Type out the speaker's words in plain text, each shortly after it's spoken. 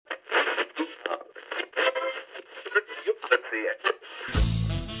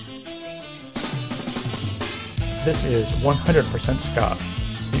This is 100% Ska,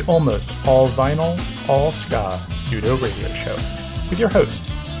 the almost all vinyl, all ska pseudo radio show, with your host,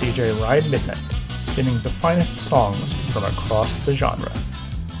 DJ Ride Midnight, spinning the finest songs from across the genre.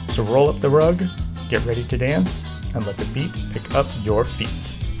 So roll up the rug, get ready to dance, and let the beat pick up your feet.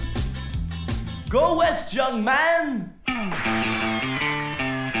 Go west, young man!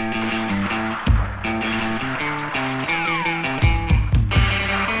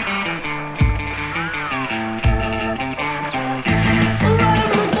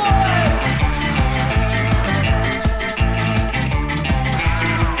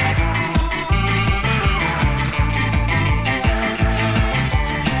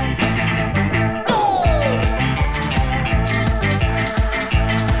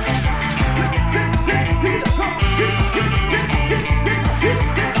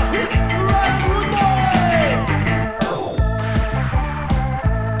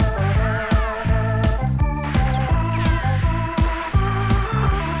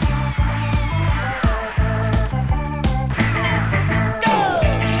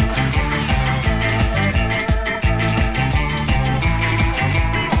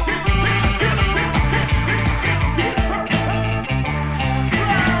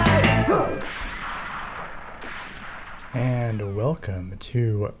 Welcome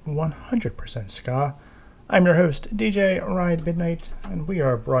to 100% Ska. I'm your host, DJ Ride Midnight, and we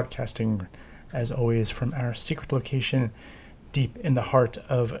are broadcasting, as always, from our secret location deep in the heart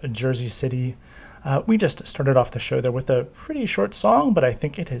of Jersey City. We just started off the show there with a pretty short song, but I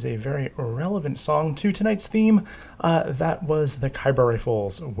think it is a very relevant song to tonight's theme. That was the Khyber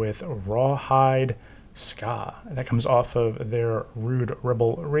Rifles with Rawhide Ska. That comes off of their Rude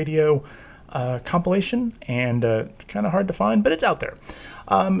Rebel Radio compilation, and kind of hard to find, but it's out there.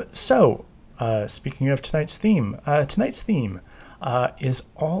 Speaking of tonight's theme is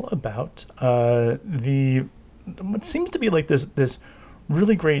all about what seems to be like this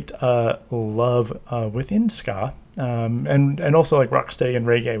really great love within ska, and also like rocksteady and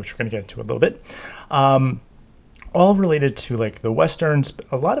reggae, which we're going to get into a little bit. All related to like the westerns,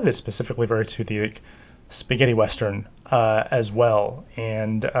 a lot of it specifically very to the like spaghetti western as well,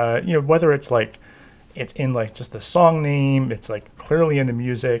 and whether it's like it's in like just the song name, it's like clearly in the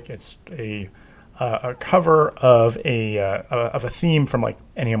music, it's a cover of a theme from like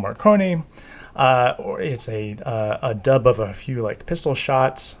Ennio Morricone, or it's a dub of a few like pistol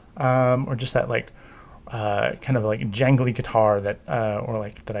shots, or just that like kind of like jangly guitar that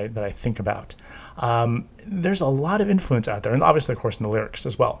I think about. There's a lot of influence out there, and obviously, of course, in the lyrics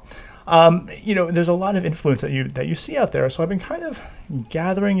as well. There's a lot of influence that you see out there. So I've been kind of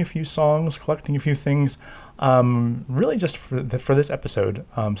gathering a few songs, collecting a few things, really just for this episode,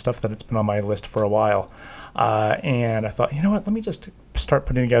 stuff that it's been on my list for a while. And I thought, you know what, let me just start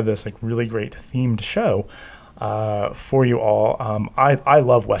putting together this like really great themed show for you all. I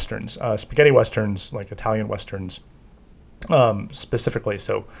love westerns, spaghetti westerns, like Italian westerns, specifically.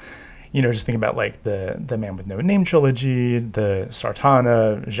 So, just thinking about like the Man with No Name trilogy, the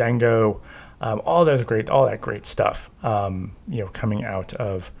Sartana, Django, all that great stuff. Coming out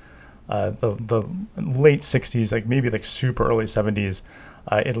of the late '60s, like maybe like super early '70s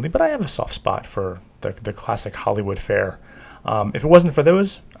Italy. But I have a soft spot for the classic Hollywood fare. If it wasn't for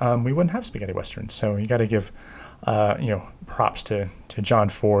those, we wouldn't have spaghetti westerns. So you got to give props to John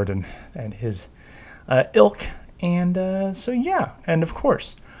Ford and his ilk. And and of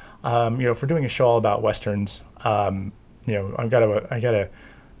course. If we're doing a show all about westerns, I gotta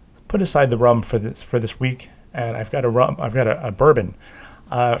put aside the rum for this week, and I've got a bourbon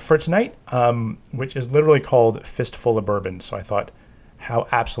for tonight, which is literally called Fistful of Bourbon. So I thought, how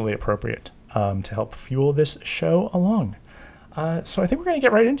absolutely appropriate to help fuel this show along. So I think we're gonna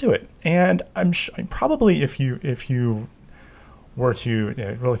get right into it, and I'm probably if you were to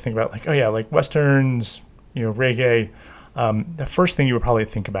really think about like westerns, reggae. The first thing you would probably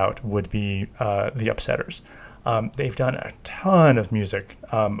think about would be the Upsetters. They've done a ton of music,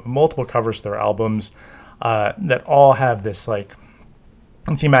 multiple covers to their albums that all have this like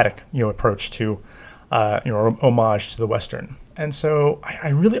thematic approach to homage to the Western. And so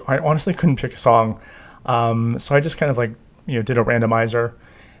I honestly couldn't pick a song, so I just kind of like did a randomizer.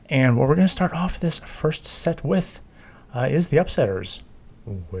 And what we're going to start off this first set with is the Upsetters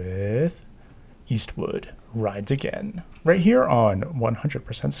with Eastwood Rides Again, right here on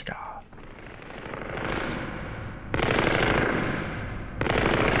 100% Ska.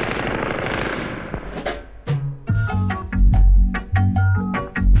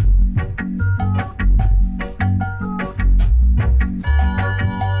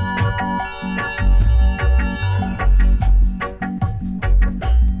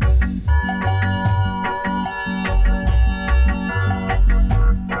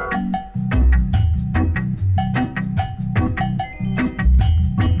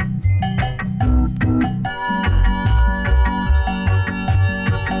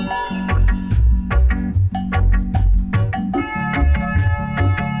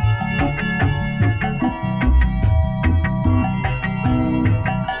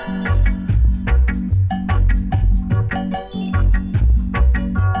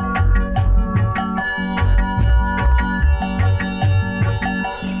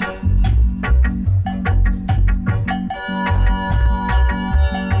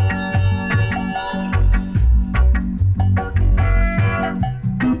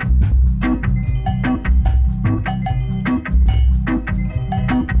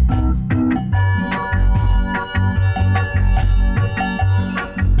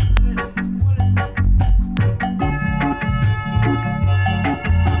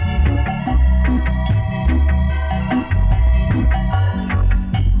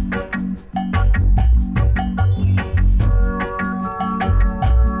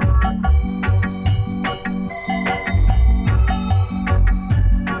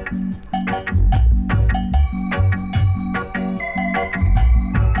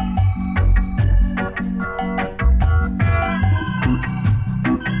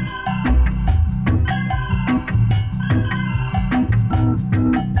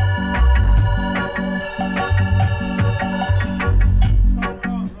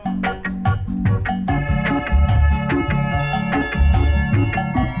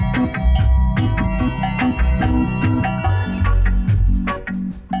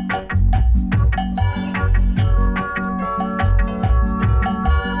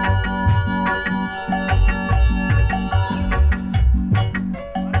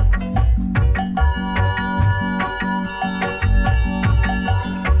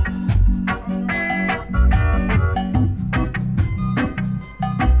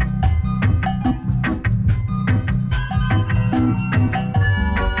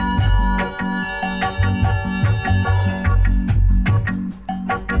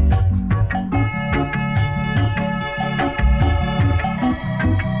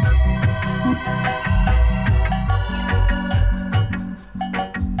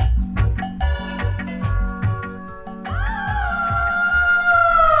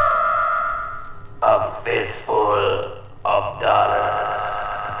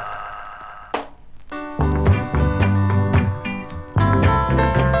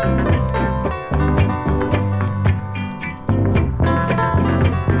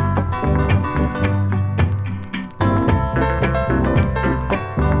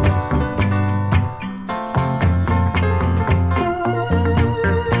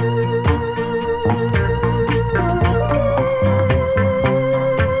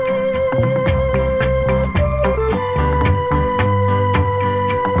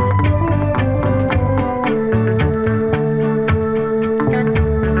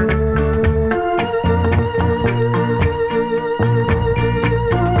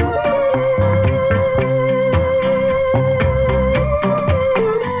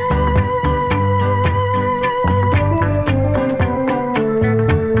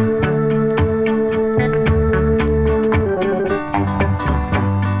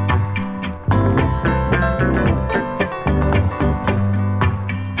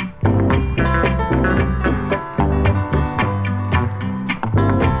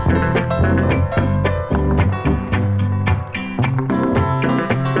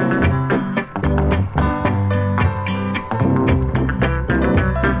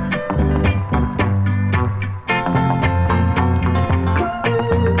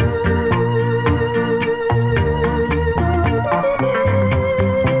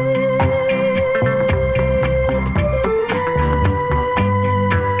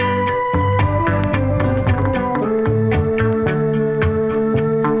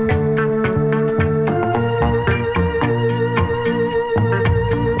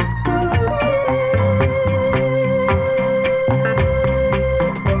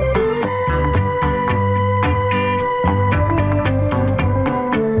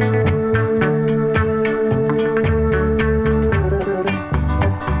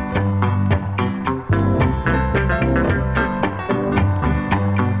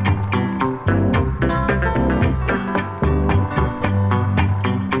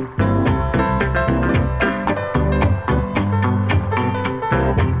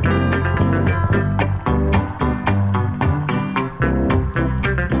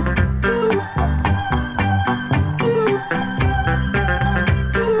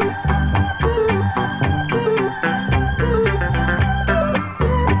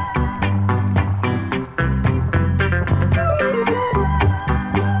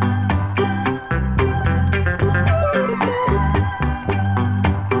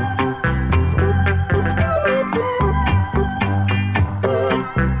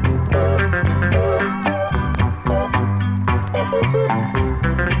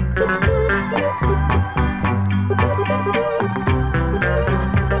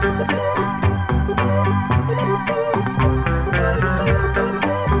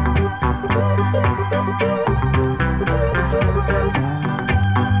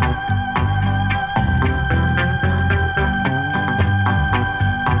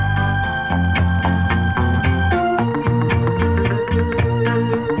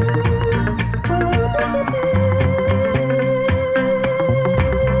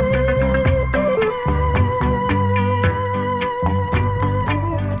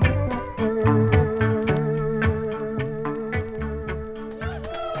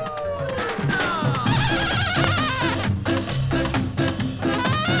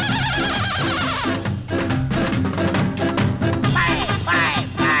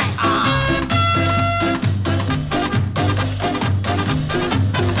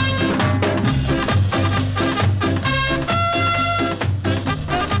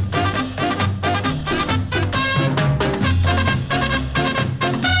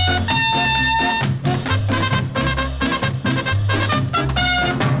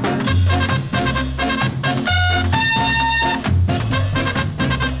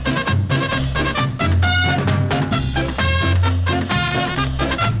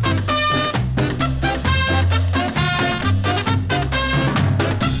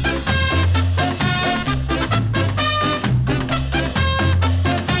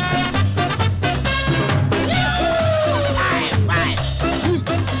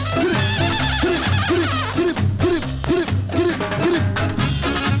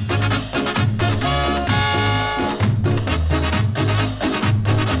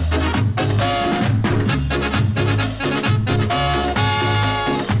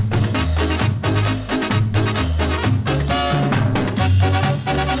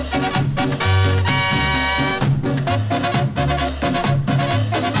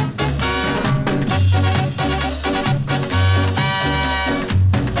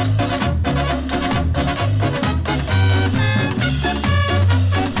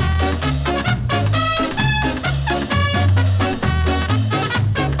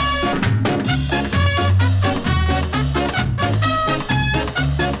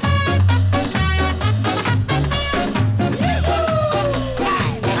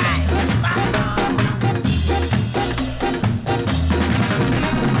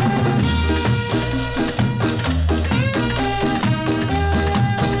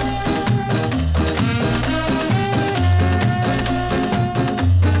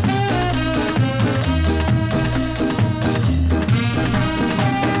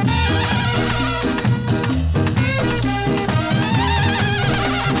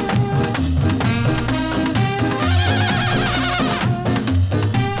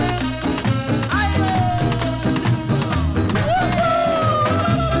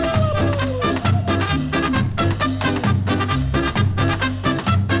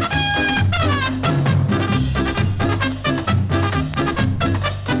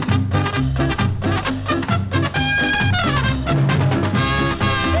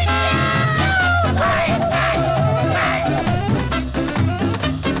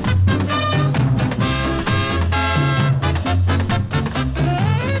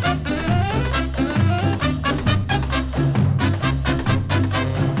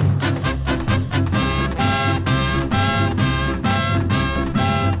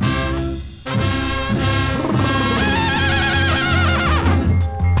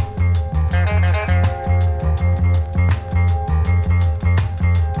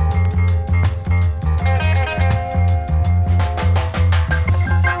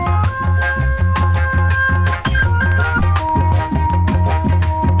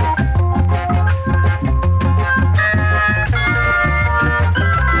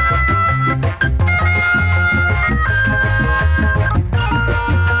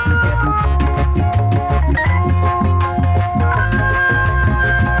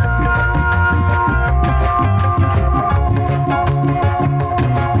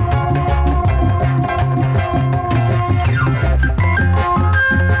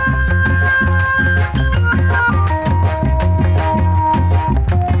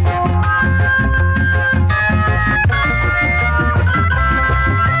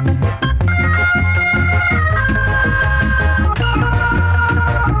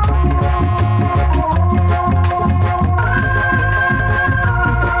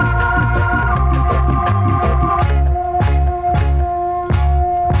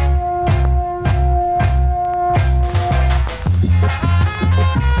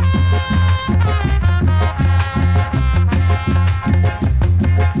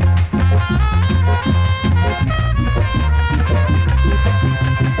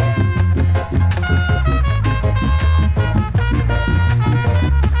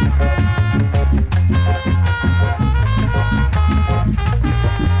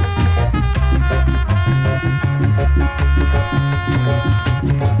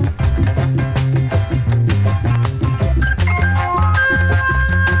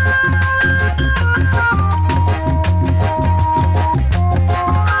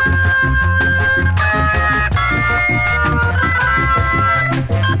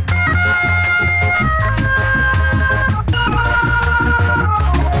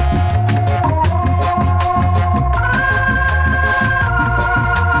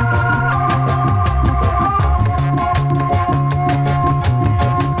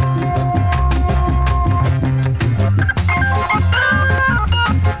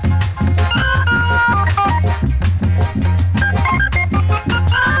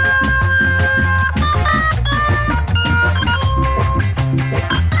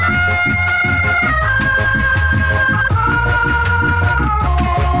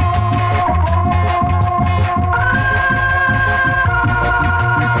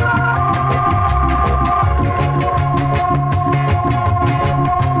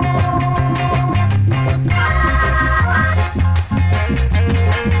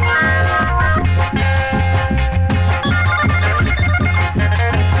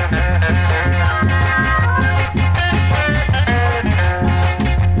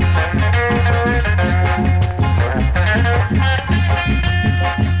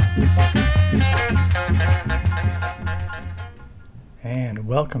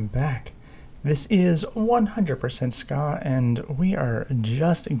 welcome back. This is 100% Ska, and we are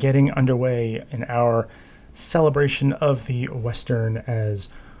just getting underway in our celebration of the Western as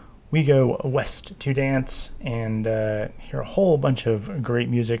we go west to dance and hear a whole bunch of great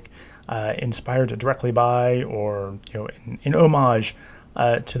music inspired directly by or in homage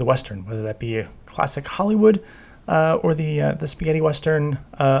to the Western, whether that be classic Hollywood or the spaghetti Western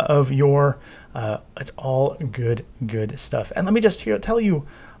of yore. It's all good stuff. And let me just tell you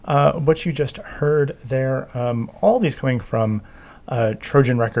what you just heard there. All these coming from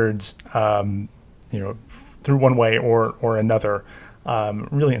Trojan Records, through one way or another.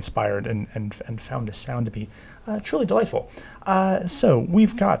 Really inspired and found the sound to be truly delightful. So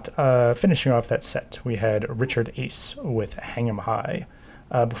we've got, finishing off that set, we had Richard Ace with Hang 'em High.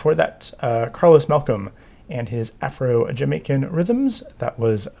 Before that, Carlos Malcolm and his Afro-Jamaican rhythms. That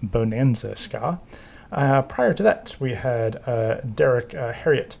was Bonanza Ska. Prior to that, we had Derek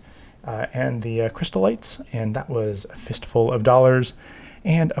Harriott and the Crystal Lights, and that was A Fistful of Dollars.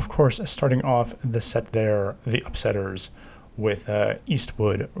 And, of course, starting off the set there, the Upsetters with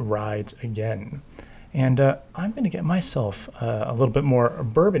Eastwood Rides Again. And I'm going to get myself a little bit more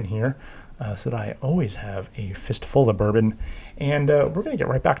bourbon here so that I always have a fistful of bourbon. And we're going to get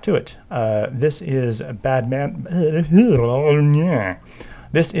right back to it. This is Bad Manners,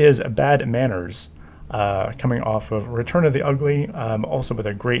 coming off of Return of the Ugly, also with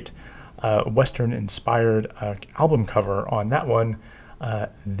a great Western-inspired album cover on that one.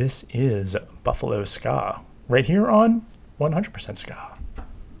 This is Buffalo Ska, right here on 100% Ska.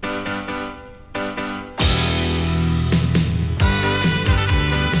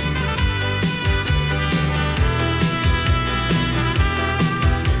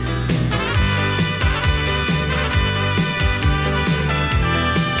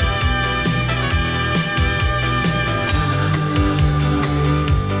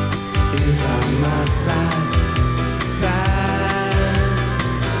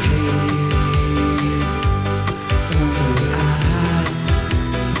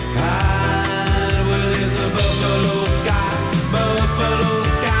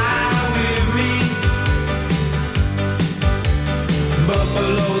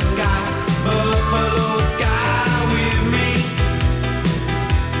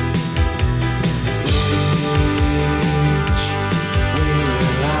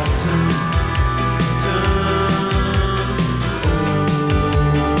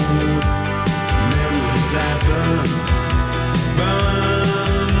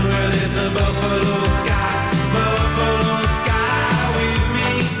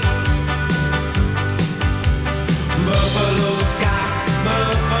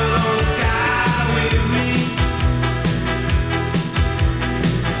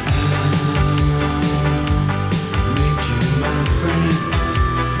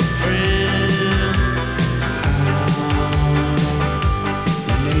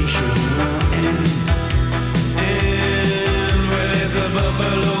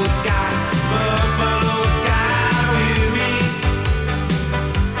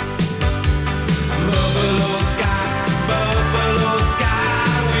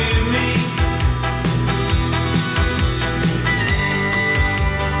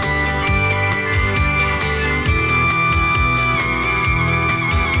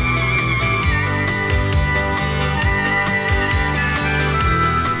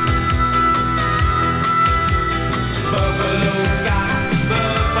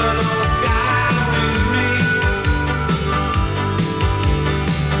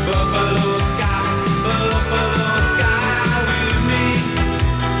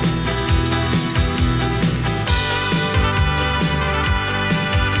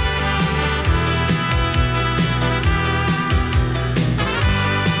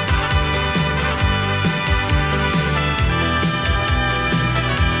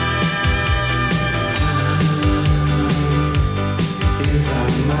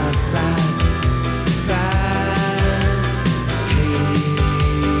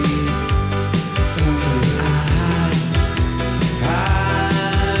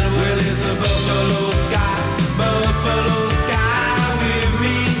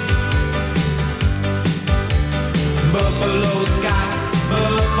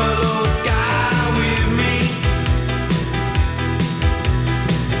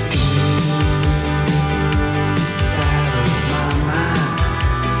 Saddle my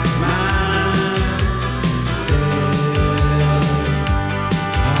mind.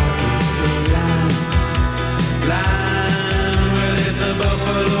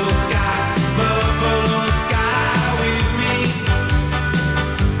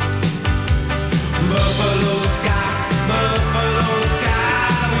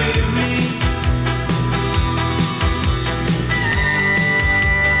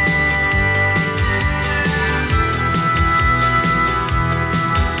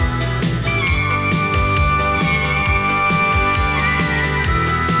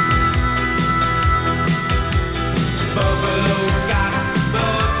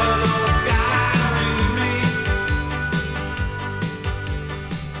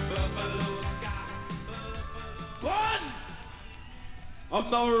 I'm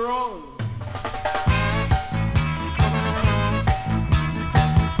never wrong.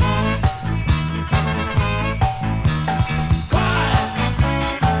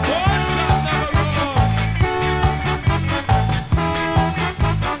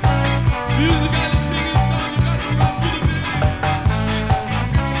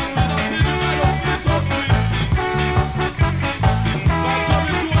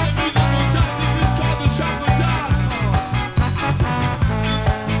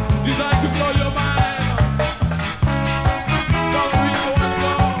 Designed to blow your mind. Don't read the one to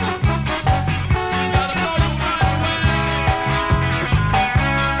go. It's gotta blow your mind away.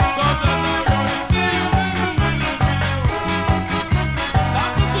 Cause I know you're the steel.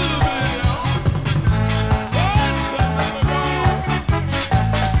 Not the to the video. What's another wrong?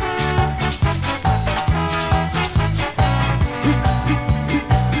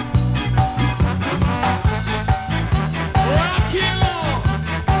 Rock you.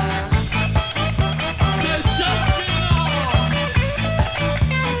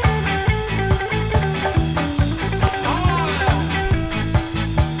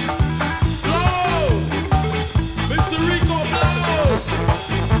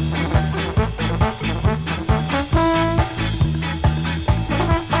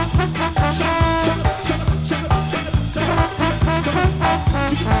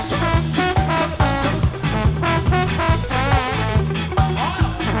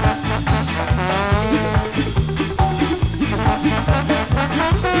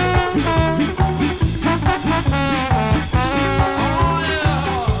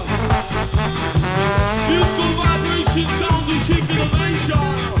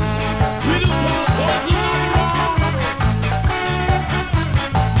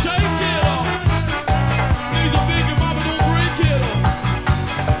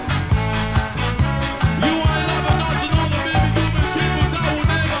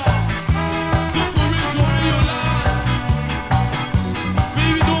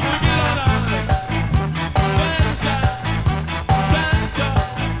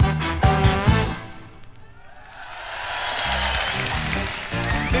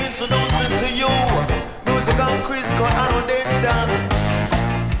 Introducing to you music on Chris Scott and when it's done.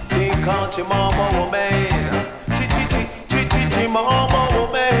 Take out your mama, oh man. Chi mama, oh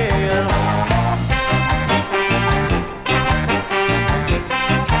man.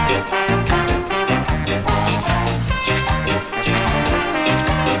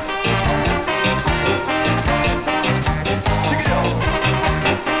 Check it out.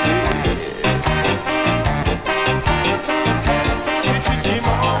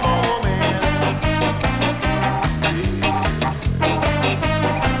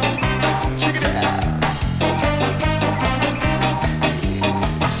 Check it out.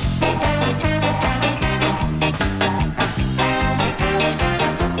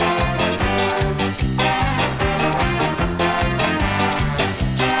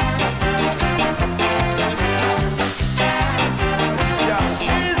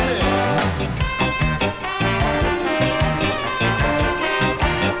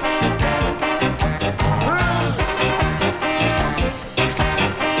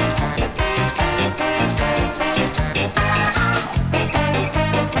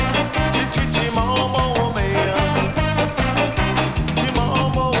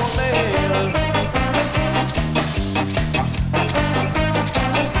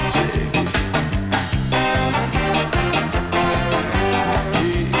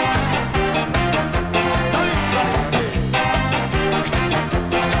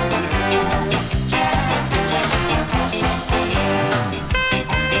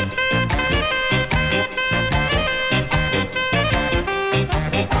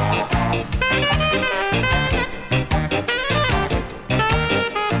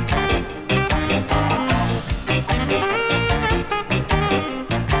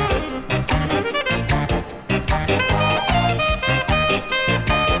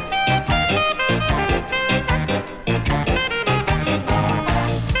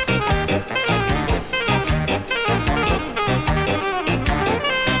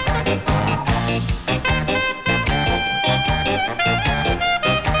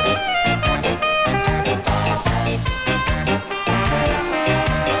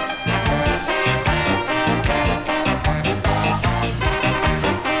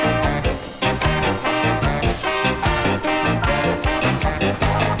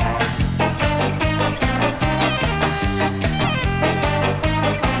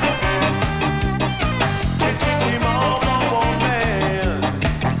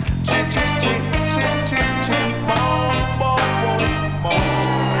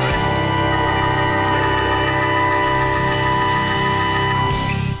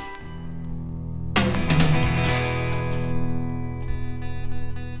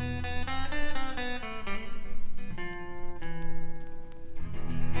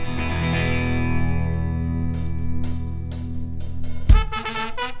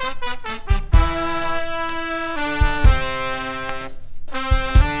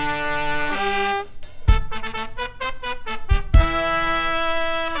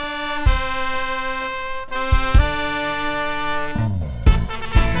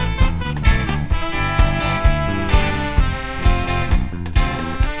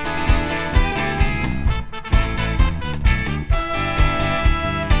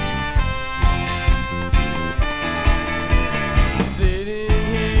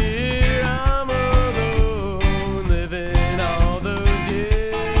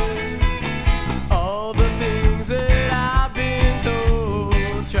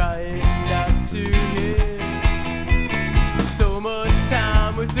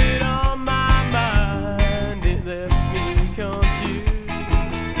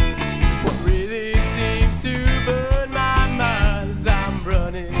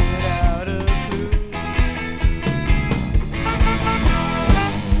 without a clue.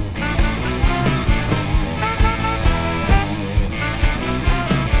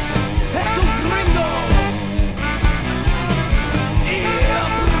 Es un gringo y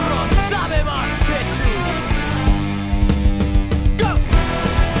no sabe más que tú. Go!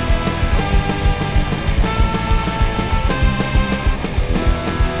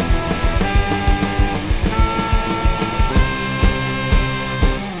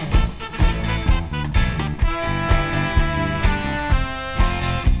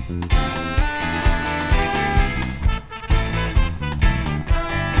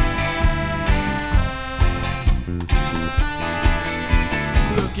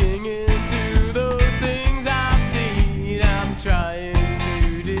 Looking into those things I've seen, I'm trying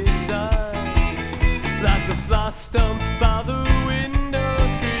to decide. Like a fly stumped by the window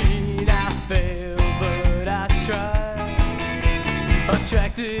screen, I fail, but I try.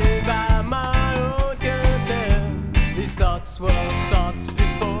 Attracted by my own contempt, these thoughts were thoughts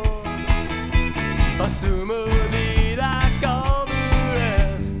before. Assumably like all the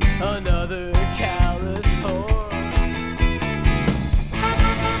rest, another callous whore.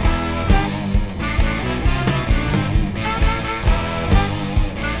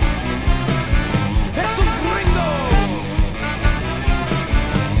 Es un gringo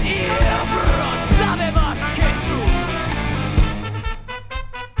y no sabe más que tú.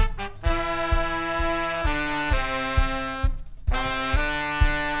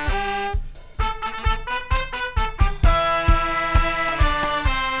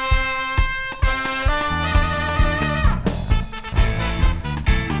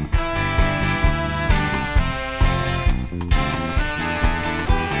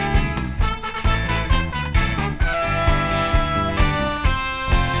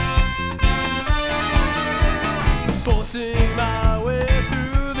 Forcing my way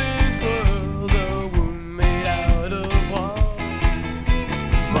through this world, a wound made out of wall.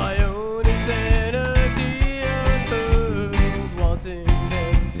 My own insanity unfurled, wanting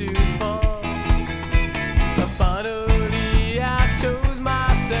them to fall. Finally I chose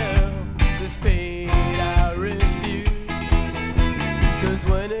myself, this pain I refuse. 'Cause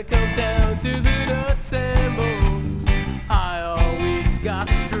when it comes down to the nuts and bolts, I always got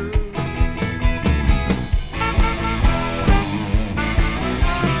screwed.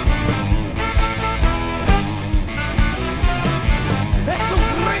 Es un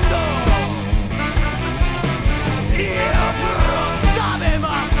gringo y no sabe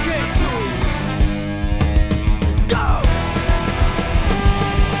más que tú. Go!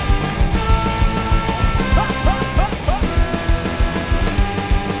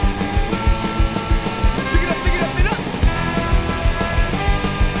 Pick it up, pick it up, pick it up.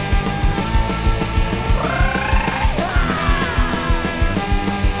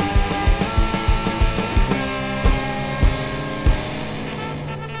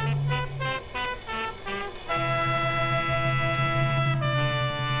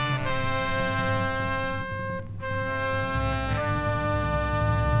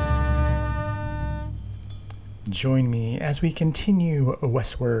 Join me as we continue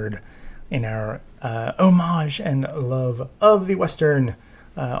westward in our homage and love of the Western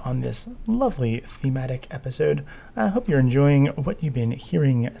on this lovely thematic episode. I hope you're enjoying what you've been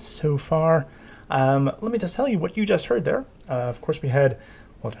hearing so far. Let me just tell you what you just heard there. Of course, we had,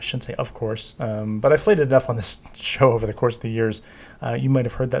 well, I shouldn't say of course, but I've played it enough on this show over the course of the years. You might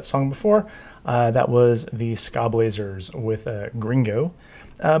have heard that song before. That was the Ska Blazers with Gringo.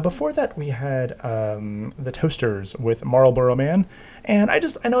 Before that, we had the Toasters with Marlboro Man, and I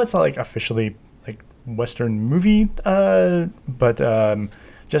know it's not like officially like Western movie, but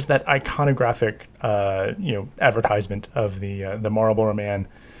just that iconographic advertisement of the Marlboro Man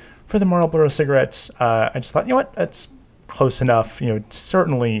for the Marlboro cigarettes. I just thought, you know what, that's close enough.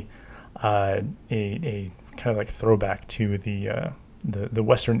 Certainly a kind of like throwback to the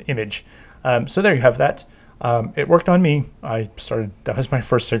Western image. So there you have that. It worked on me. That was my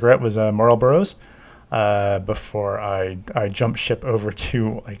first cigarette, was Marlboros, before I jumped ship over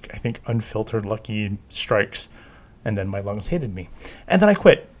to, I think, unfiltered Lucky Strikes, and then my lungs hated me. And then I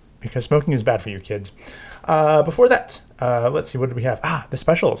quit, because smoking is bad for you kids. Before that, let's see, what did we have? The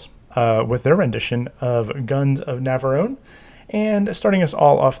Specials, with their rendition of Guns of Navarone. And starting us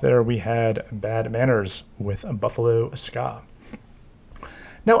all off there, we had Bad Manners with Buffalo Ska.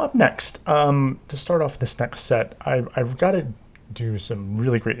 Now up next, to start off this next set, I've got to do some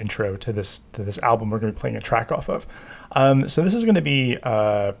really great intro to this album we're going to be playing a track off of. So this is going to be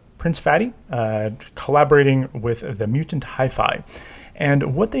Prince Fatty collaborating with the Mutant Hi-Fi.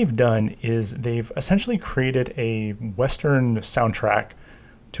 And what they've done is they've essentially created a Western soundtrack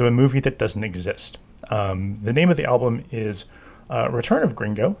to a movie that doesn't exist. The name of the album is Return of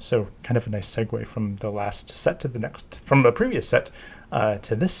Gringo, so kind of a nice segue from the last set to the next, from the previous set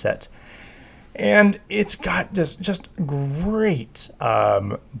to this set. And it's got this just great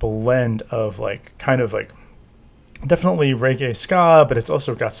blend of like kind of like definitely reggae ska, but it's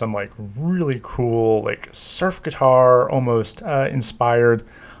also got some like really cool like surf guitar almost inspired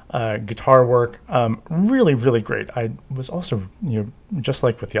guitar work. Really, really great. I was also, just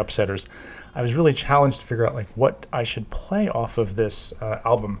like with the Upsetters, I was really challenged to figure out like what I should play off of this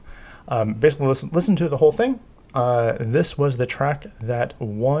album. Basically, listen to the whole thing. This was the track that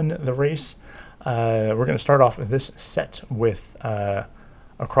won the race. We're going to start off this set with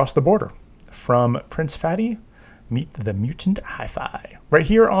Across the Border from Prince Fatty, Meet the Mutant Hi-Fi, right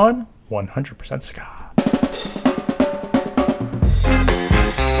here on 100% Ska.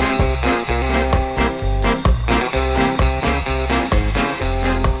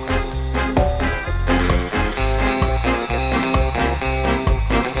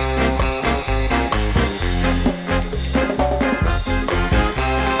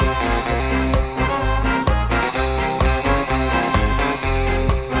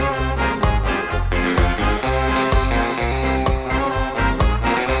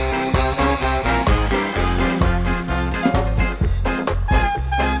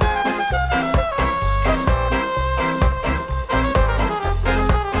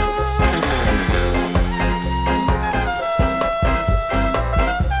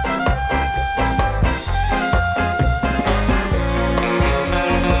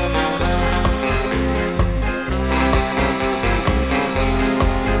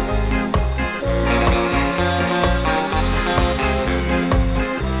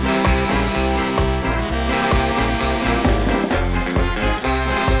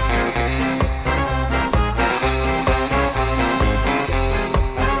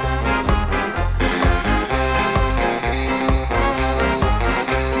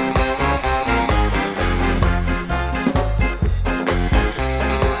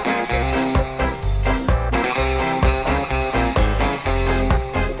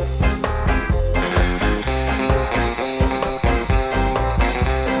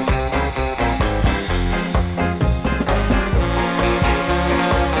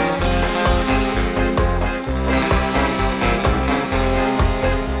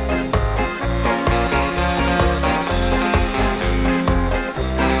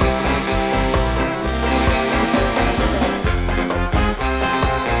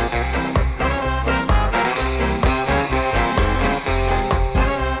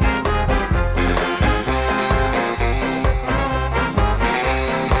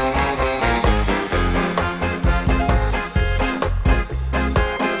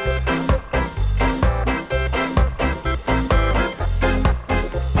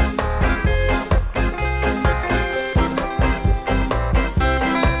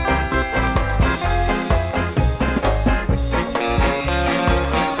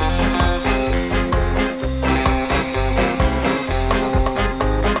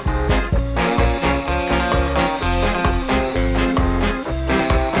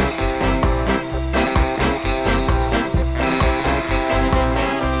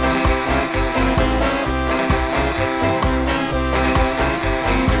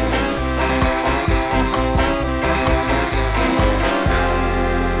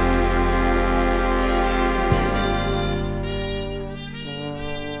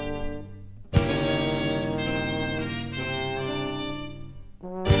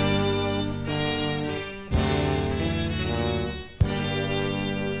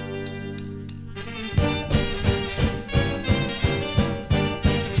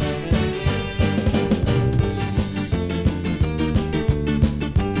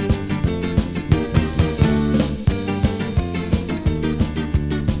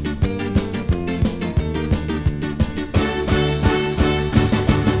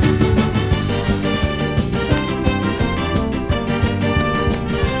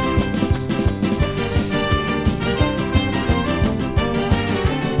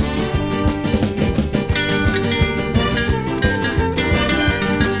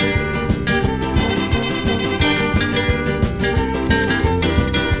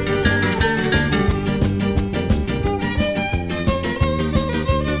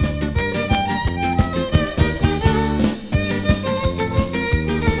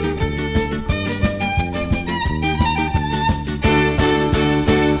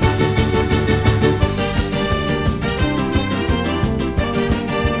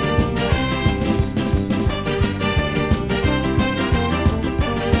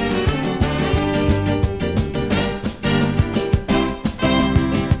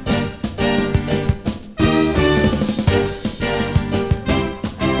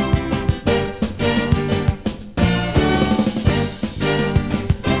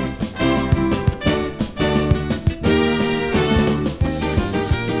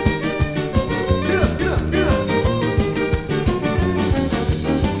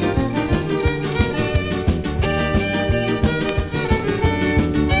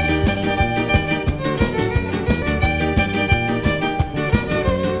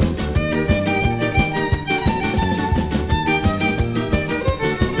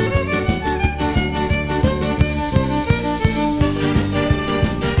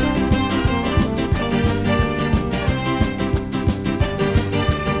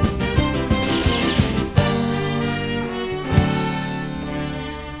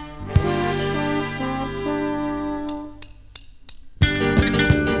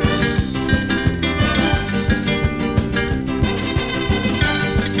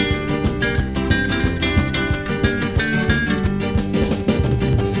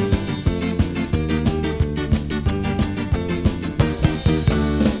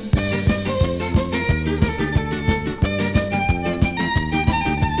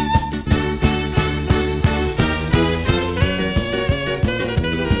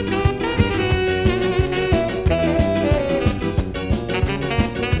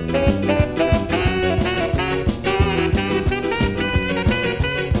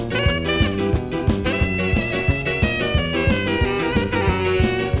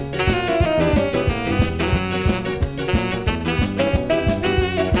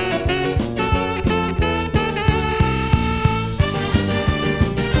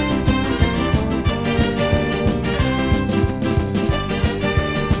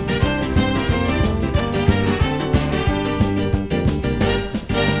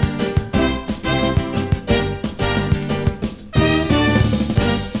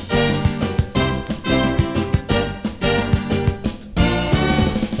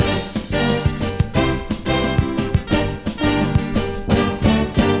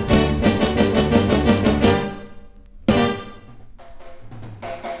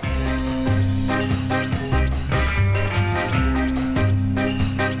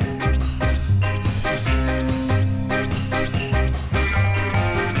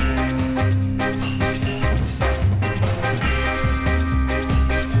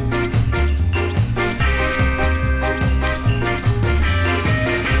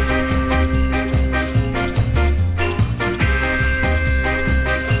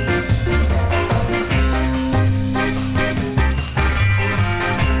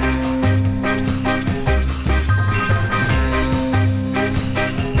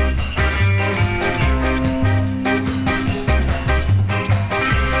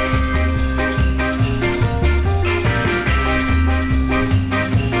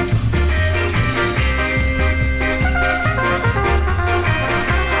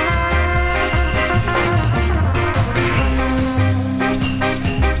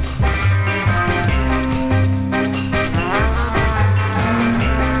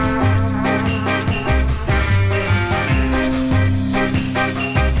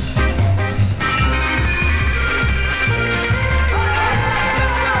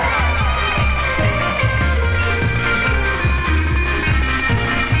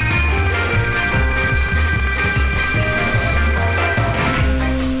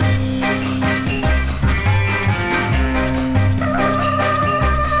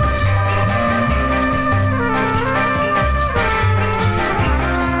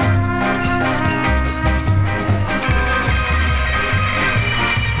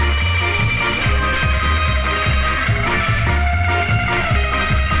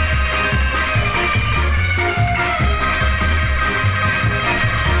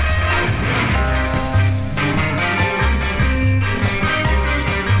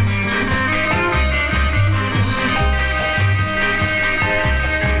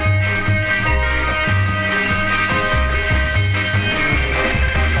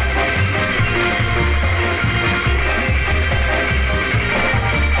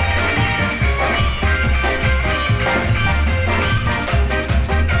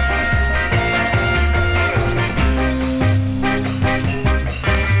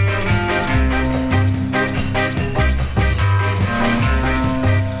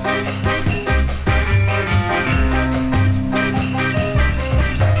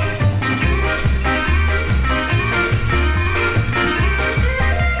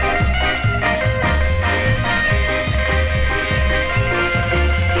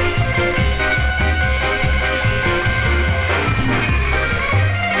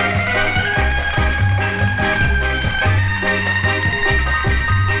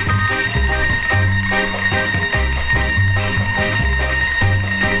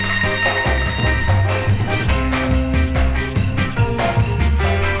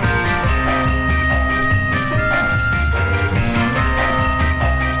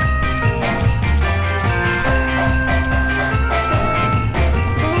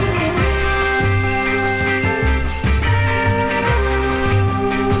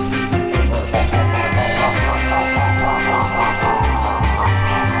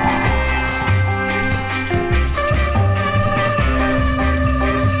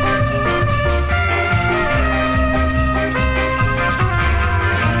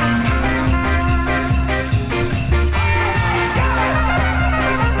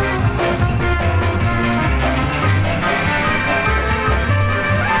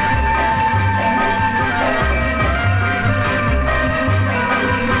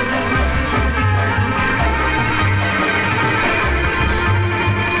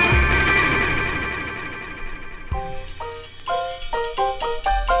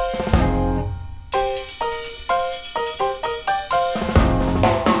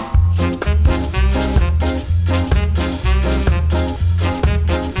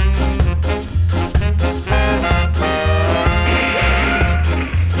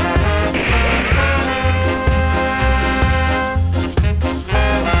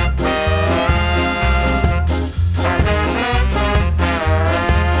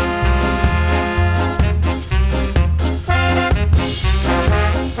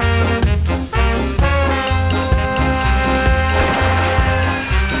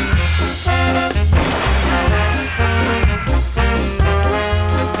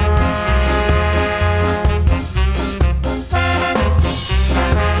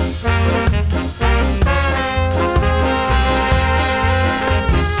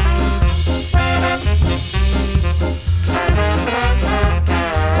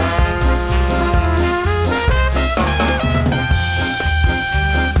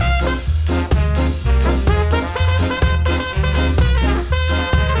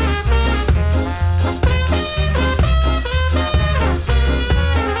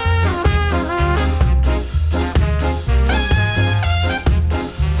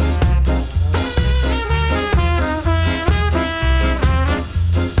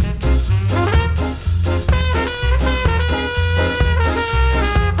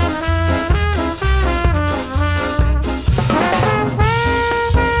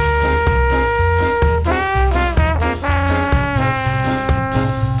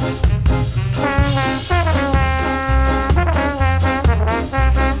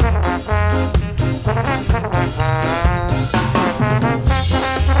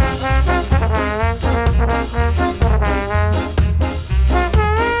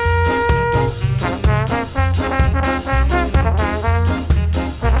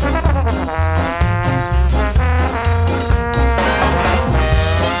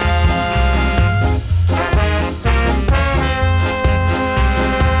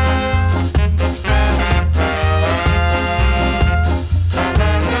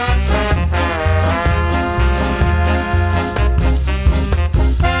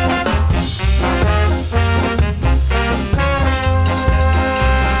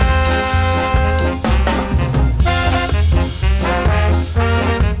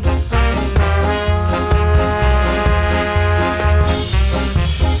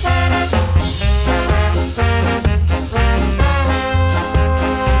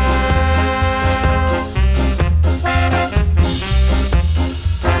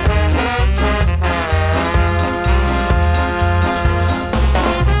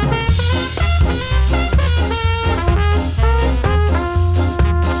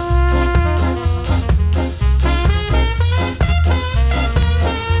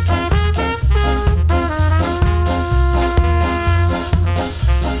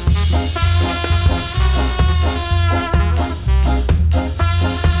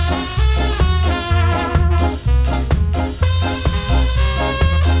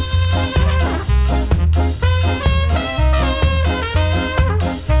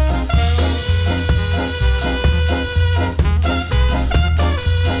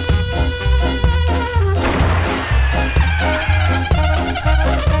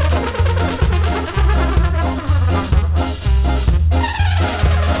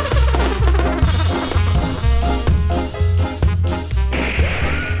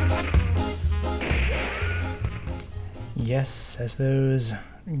 as those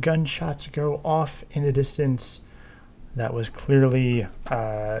gunshots go off in the distance. That was clearly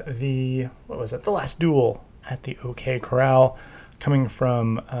the last duel at the OK Corral coming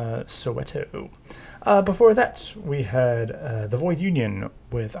from Soweto. Before that, we had the Void Union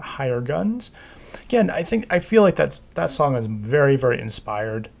with Higher Guns. Again, I feel like that song is very, very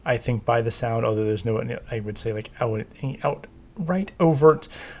inspired, I think, by the sound, although there's no, I would say, like outright overt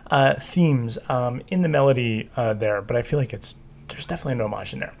themes in the melody there, but I feel like there's definitely an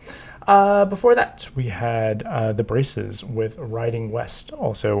homage in there. Before that, we had the Braces with Riding West,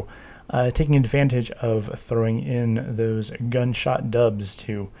 also taking advantage of throwing in those gunshot dubs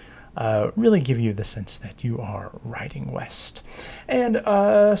to really give you the sense that you are riding west. And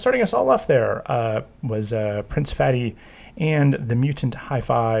starting us all off there was Prince Fatty and the Mutant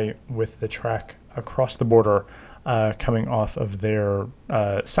Hi-Fi with the track Across the Border, coming off of their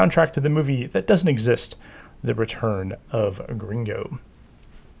soundtrack to the movie that doesn't exist, The Return of Gringo.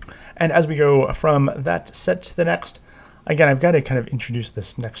 And as we go from that set to the next, again, I've got to kind of introduce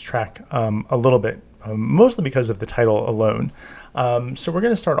this next track a little bit, mostly because of the title alone. So we're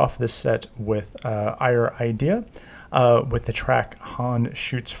going to start off this set with Our Idea, with the track Han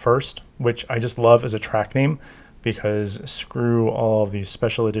Shoots First, which I just love as a track name, because screw all of these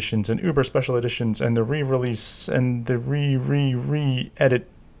special editions and Uber special editions and the re-release and the re-edit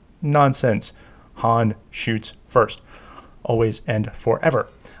nonsense. Han Shoots First. Always and forever.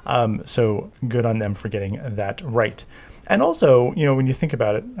 So good on them for getting that right. And also, when you think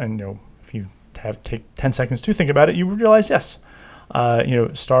about it, and if you take 10 seconds to think about it, you realize, yes,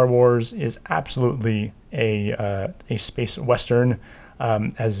 Star Wars is absolutely a space western,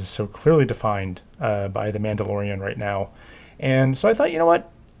 as is so clearly defined by The Mandalorian right now. And so I thought, you know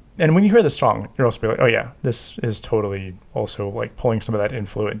what? And when you hear this song, you're also be like, oh yeah, this is totally also like pulling some of that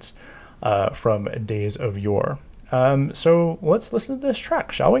influence from days of yore. So let's listen to this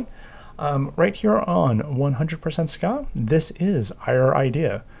track, shall we? Right here on 100% Ska, this is Our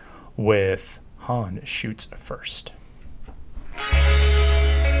Idea with Han Shoots First.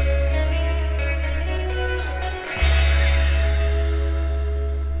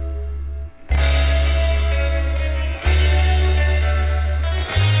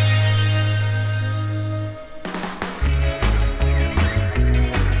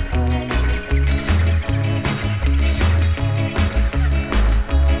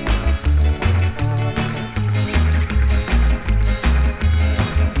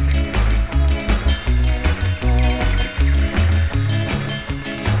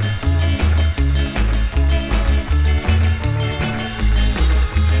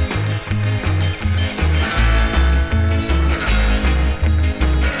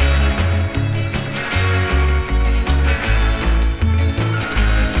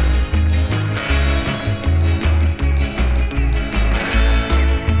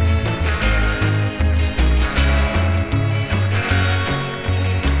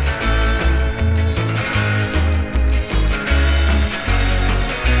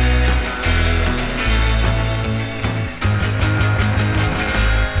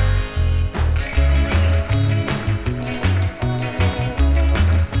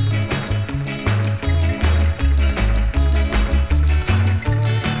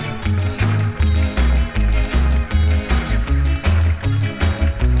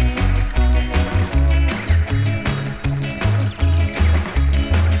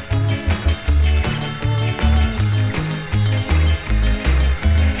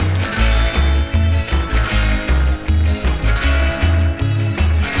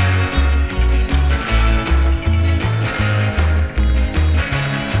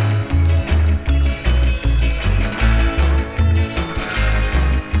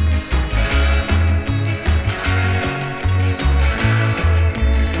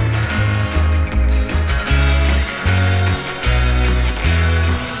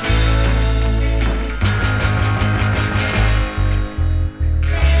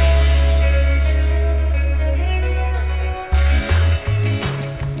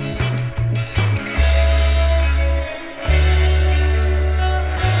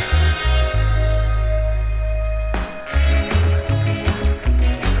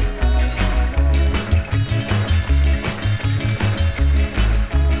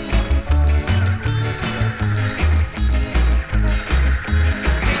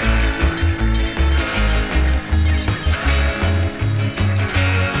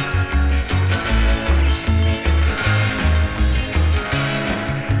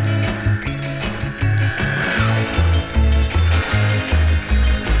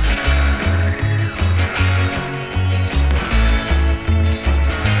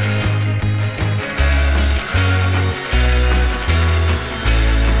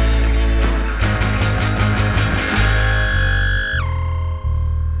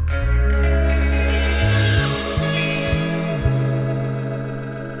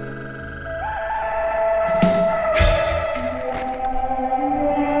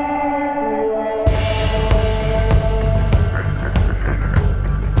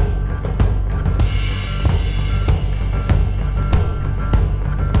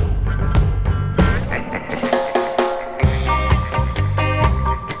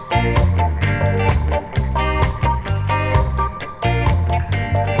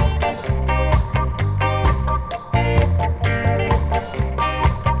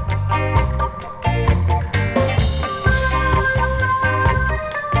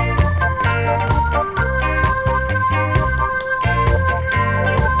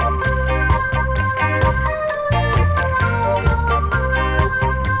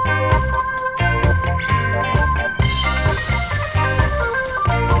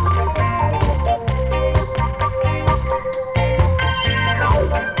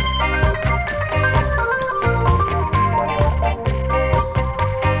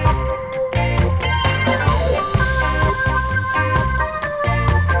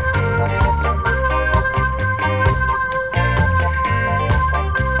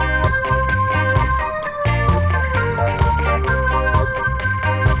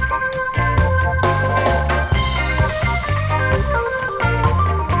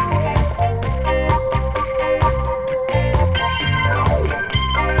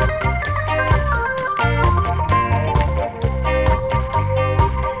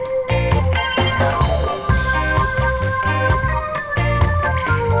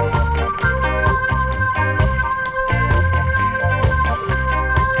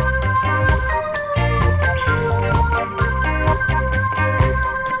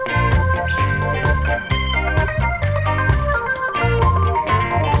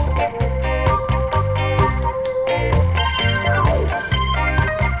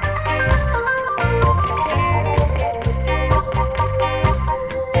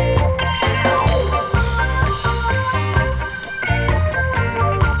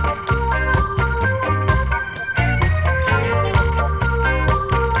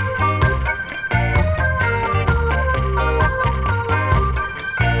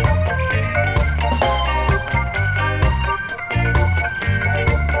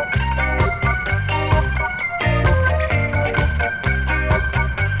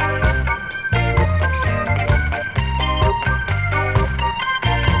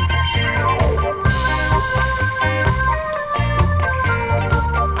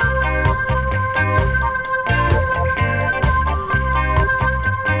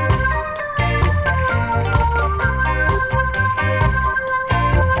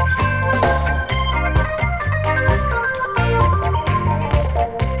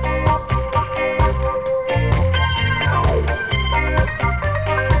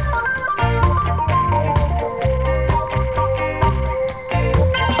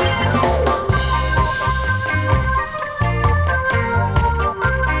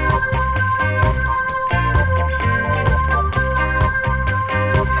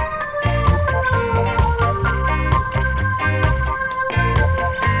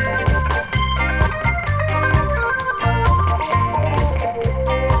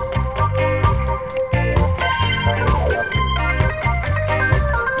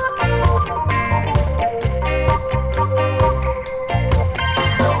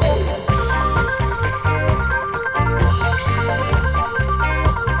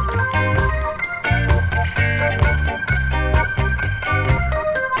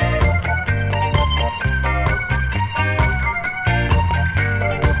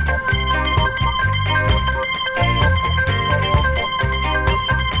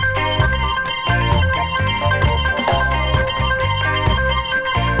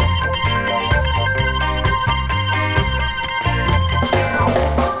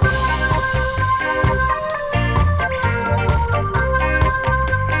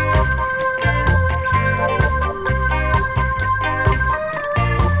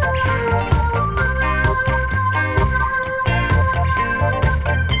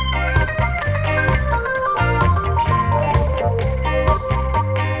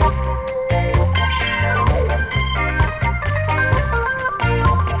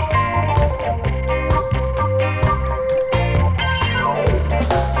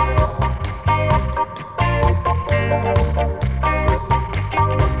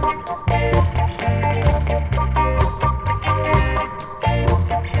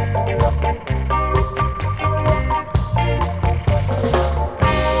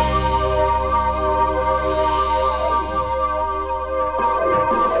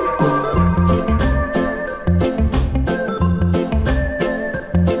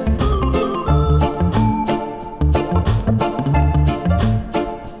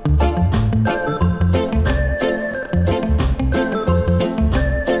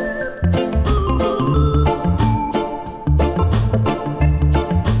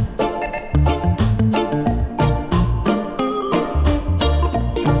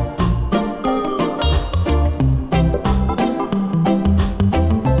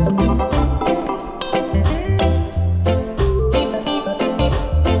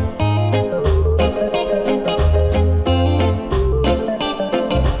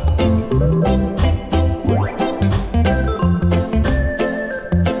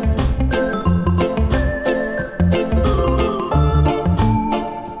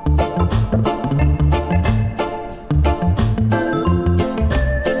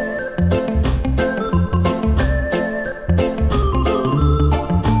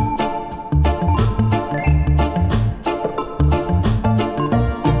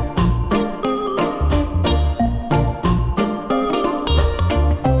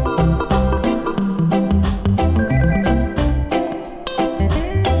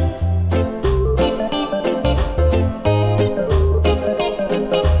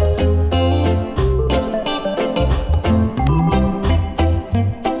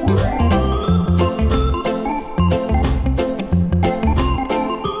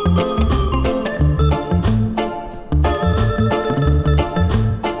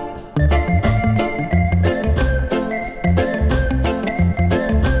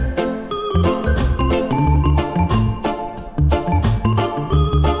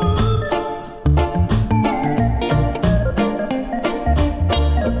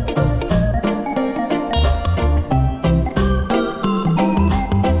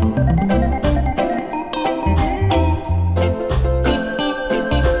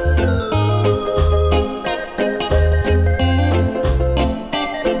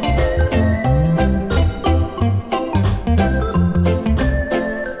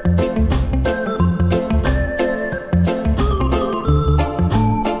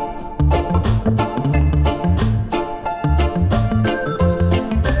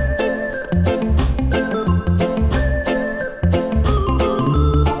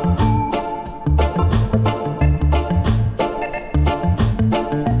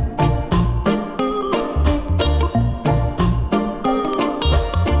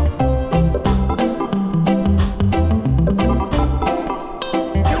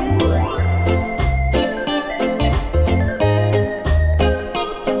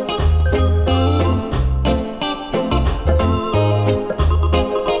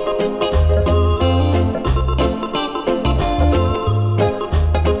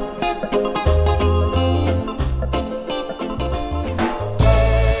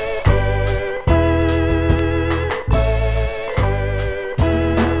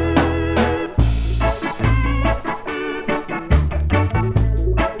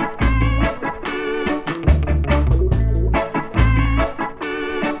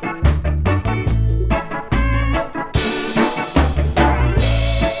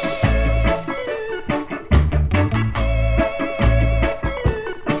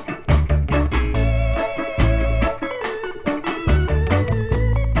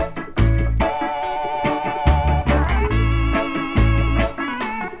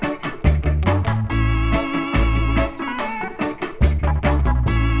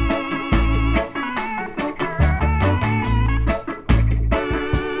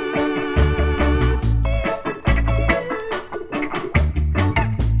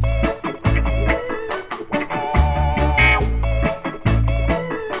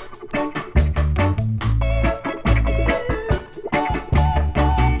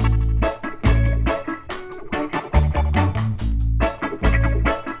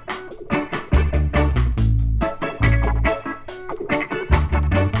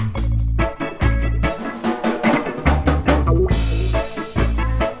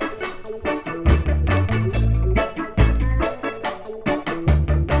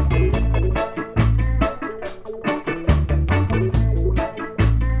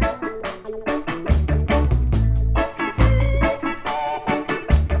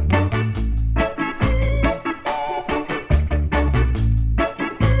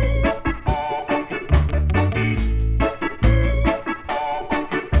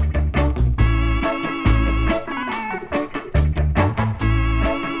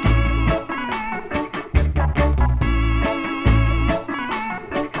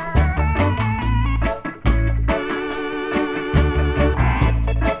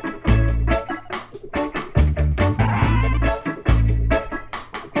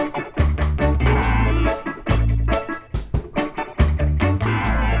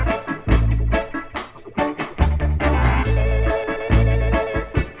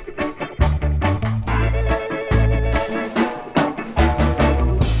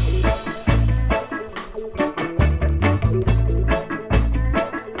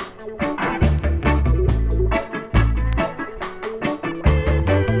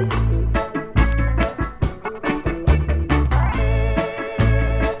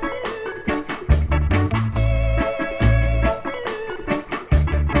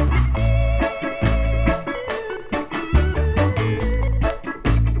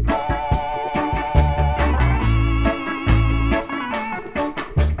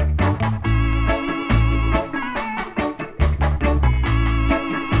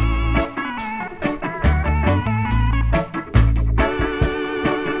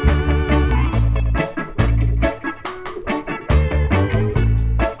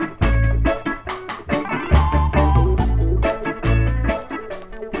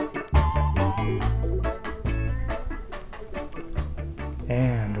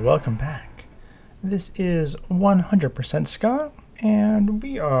 This is 100% Ska, and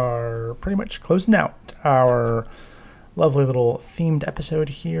we are pretty much closing out our lovely little themed episode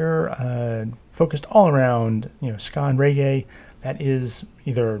here, focused all around ska and reggae. That is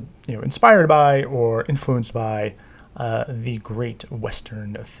either inspired by or influenced by the great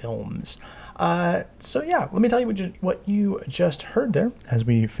Western films. So yeah, let me tell you what you just heard there as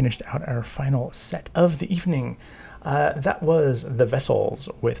we finished out our final set of the evening. That was The Vessels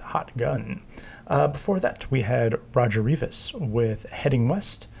with Hot Gun. Before that, we had Roger Rivas with Heading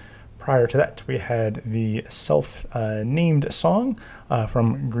West. Prior to that, we had the self-named song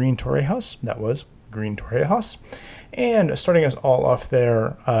from Green Torrejas. That was Green Torrejas. And starting us all off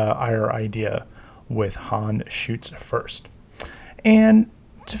there, Our Idea with Han Shoots First. And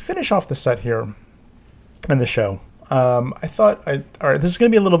to finish off the set here and the show, I thought, all right, this is going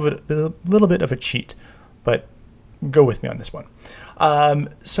to be a little bit of a cheat, but go with me on this one.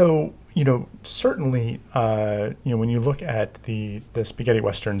 So, certainly, when you look at the spaghetti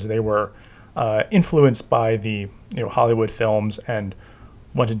westerns, they were influenced by the Hollywood films and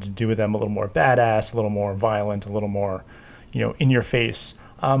wanted to do with them a little more badass, a little more violent, a little more in your face.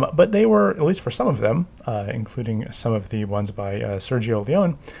 But they were, at least for some of them, including some of the ones by Sergio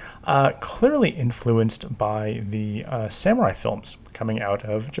Leone, clearly influenced by the samurai films coming out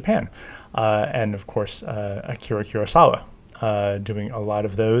of Japan. And of course, Akira Kurosawa doing a lot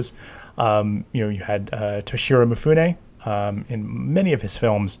of those. You had Toshiro Mifune in many of his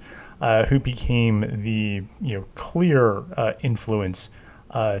films, who became the clear influence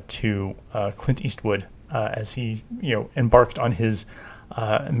to Clint Eastwood as he embarked on his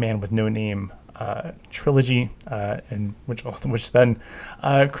Man with No Name trilogy, and which then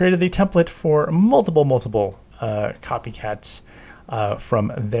created the template for multiple copycats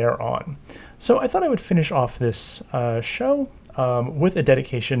from there on. So I thought I would finish off this show with a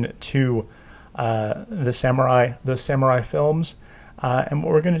dedication to the samurai films. And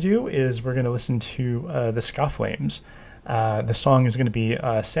what we're going to do is we're going to listen to the Ska Flames. The song is going to be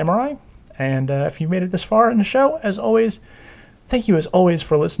Samurai. And if you made it this far in the show, as always, thank you as always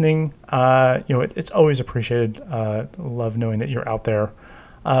for listening. It's always appreciated. Love knowing that you're out there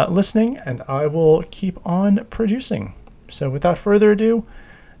listening, and I will keep on producing. So without further ado,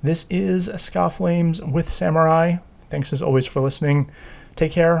 this is Ska Flames with Samurai. Thanks as always for listening.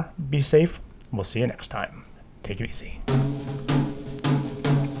 Take care. Be safe. We'll see you next time. Take it easy.